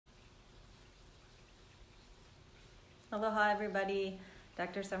Aloha everybody,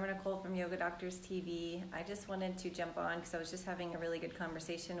 Dr. Summer Nicole from Yoga Doctors TV. I just wanted to jump on because I was just having a really good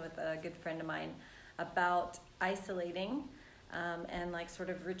conversation with a good friend of mine about isolating and like sort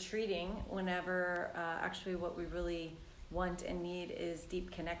of retreating whenever actually what we really want and need is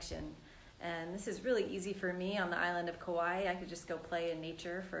deep connection. And this is really easy for me on the island of Kauai. I could just go play in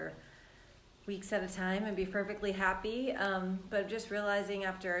nature for weeks at a time and be perfectly happy. But just realizing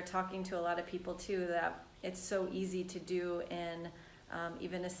after talking to a lot of people too that it's so easy to do in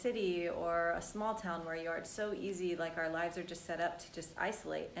even a city or a small town where you are. It's so easy, like our lives are just set up to just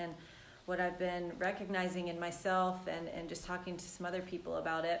isolate. And what I've been recognizing in myself and just talking to some other people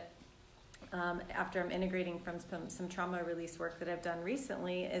about it after I'm integrating from some trauma release work that I've done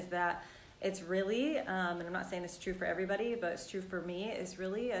recently is that it's really, and I'm not saying it's true for everybody, but it's true for me, it's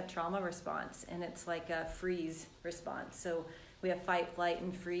really a trauma response, and it's like a freeze response. So we have fight, flight,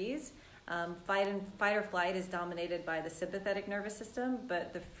 and freeze. Fight or flight is dominated by the sympathetic nervous system,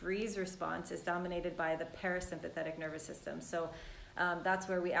 but the freeze response is dominated by the parasympathetic nervous system. So that's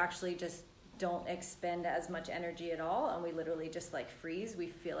where we actually just don't expend as much energy at all, and we literally just like freeze. We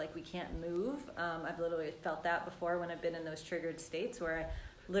feel like we can't move. I've literally felt that before when I've been in those triggered states where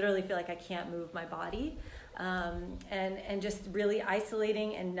I literally feel like I can't move my body, and just really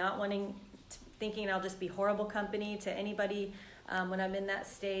isolating and not wanting, thinking I'll just be horrible company to anybody when I'm in that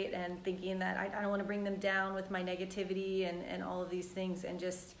state, and thinking that I don't want to bring them down with my negativity and all of these things, and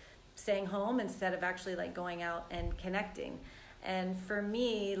just staying home instead of actually like going out and connecting. And for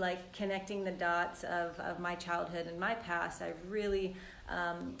me, like connecting the dots of my childhood and my past, I really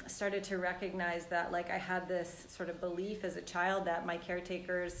started to recognize that like I had this sort of belief as a child that my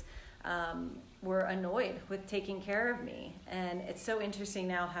caretakers were annoyed with taking care of me. And it's so interesting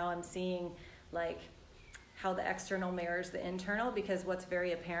now how I'm seeing like how the external mirrors the internal, because what's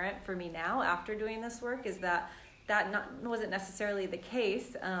very apparent for me now after doing this work is that wasn't necessarily the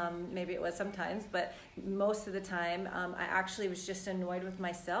case. Maybe it was sometimes, but most of the time I actually was just annoyed with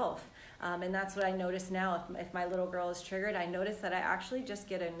myself. And that's what I notice now. If my little girl is triggered, I notice that I actually just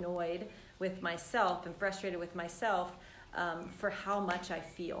get annoyed with myself and frustrated with myself for how much I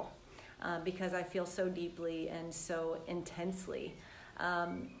feel, because I feel so deeply and so intensely.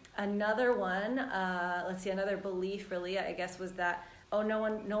 Another one, another belief really, I guess, was that, oh, no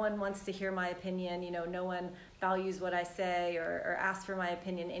one wants to hear my opinion, no one values what I say or asks for my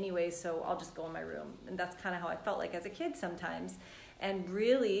opinion anyway, so I'll just go in my room. And that's kind of how I felt like as a kid sometimes. And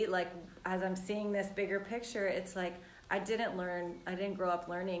really, like, as I'm seeing this bigger picture, it's like I didn't grow up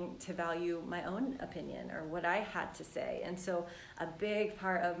learning to value my own opinion or what I had to say. And so a big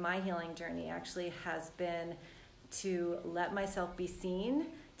part of my healing journey actually has been to let myself be seen,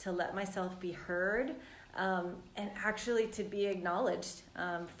 to let myself be heard, and actually to be acknowledged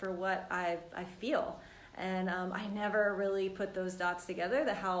for what I feel. And I never really put those dots together,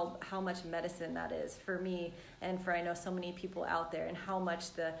 how much medicine that is for me and for I know so many people out there, and how much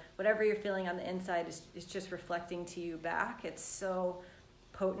whatever you're feeling on the inside is just reflecting to you back. It's so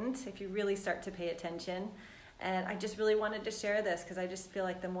potent if you really start to pay attention. And I just really wanted to share this because I just feel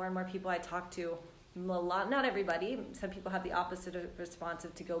like the more and more people I talk to, not everybody, some people have the opposite of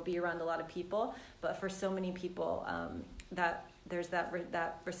responsive to go be around a lot of people, but for so many people that there's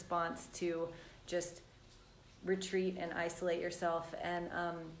that response to just retreat and isolate yourself. And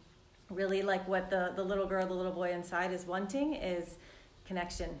really like what the little girl, the little boy inside is wanting is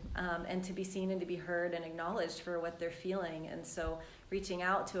connection, and to be seen and to be heard and acknowledged for what they're feeling. And so reaching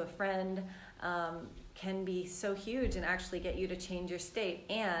out to a friend can be so huge and actually get you to change your state.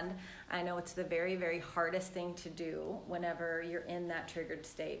 And I know it's the very, very hardest thing to do whenever you're in that triggered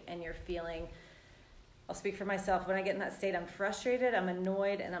state and you're feeling, I'll speak for myself, when I get in that state, I'm frustrated, I'm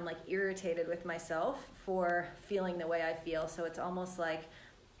annoyed, and I'm like irritated with myself for feeling the way I feel. So it's almost like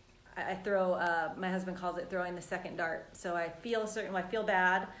I throw, my husband calls it throwing the second dart. So I feel I feel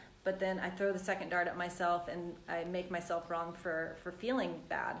bad, but then I throw the second dart at myself and I make myself wrong for feeling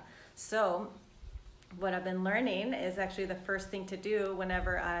bad. So what I've been learning is actually the first thing to do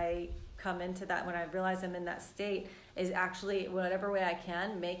whenever I come into that, when I realize I'm in that state, is actually whatever way I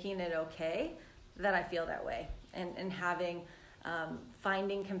can, making it okay that I feel that way, and having,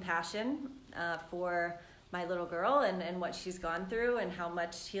 finding compassion for my little girl and what she's gone through and how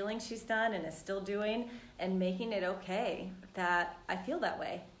much healing she's done and is still doing, and making it okay that I feel that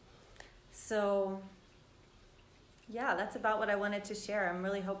way. So yeah, that's about what I wanted to share. I'm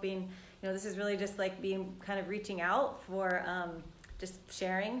really hoping, this is really just like being kind of reaching out for just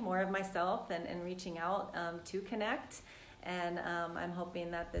sharing more of myself and reaching out to connect. And I'm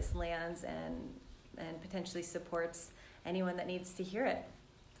hoping that this lands and potentially supports anyone that needs to hear it.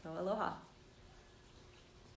 So aloha.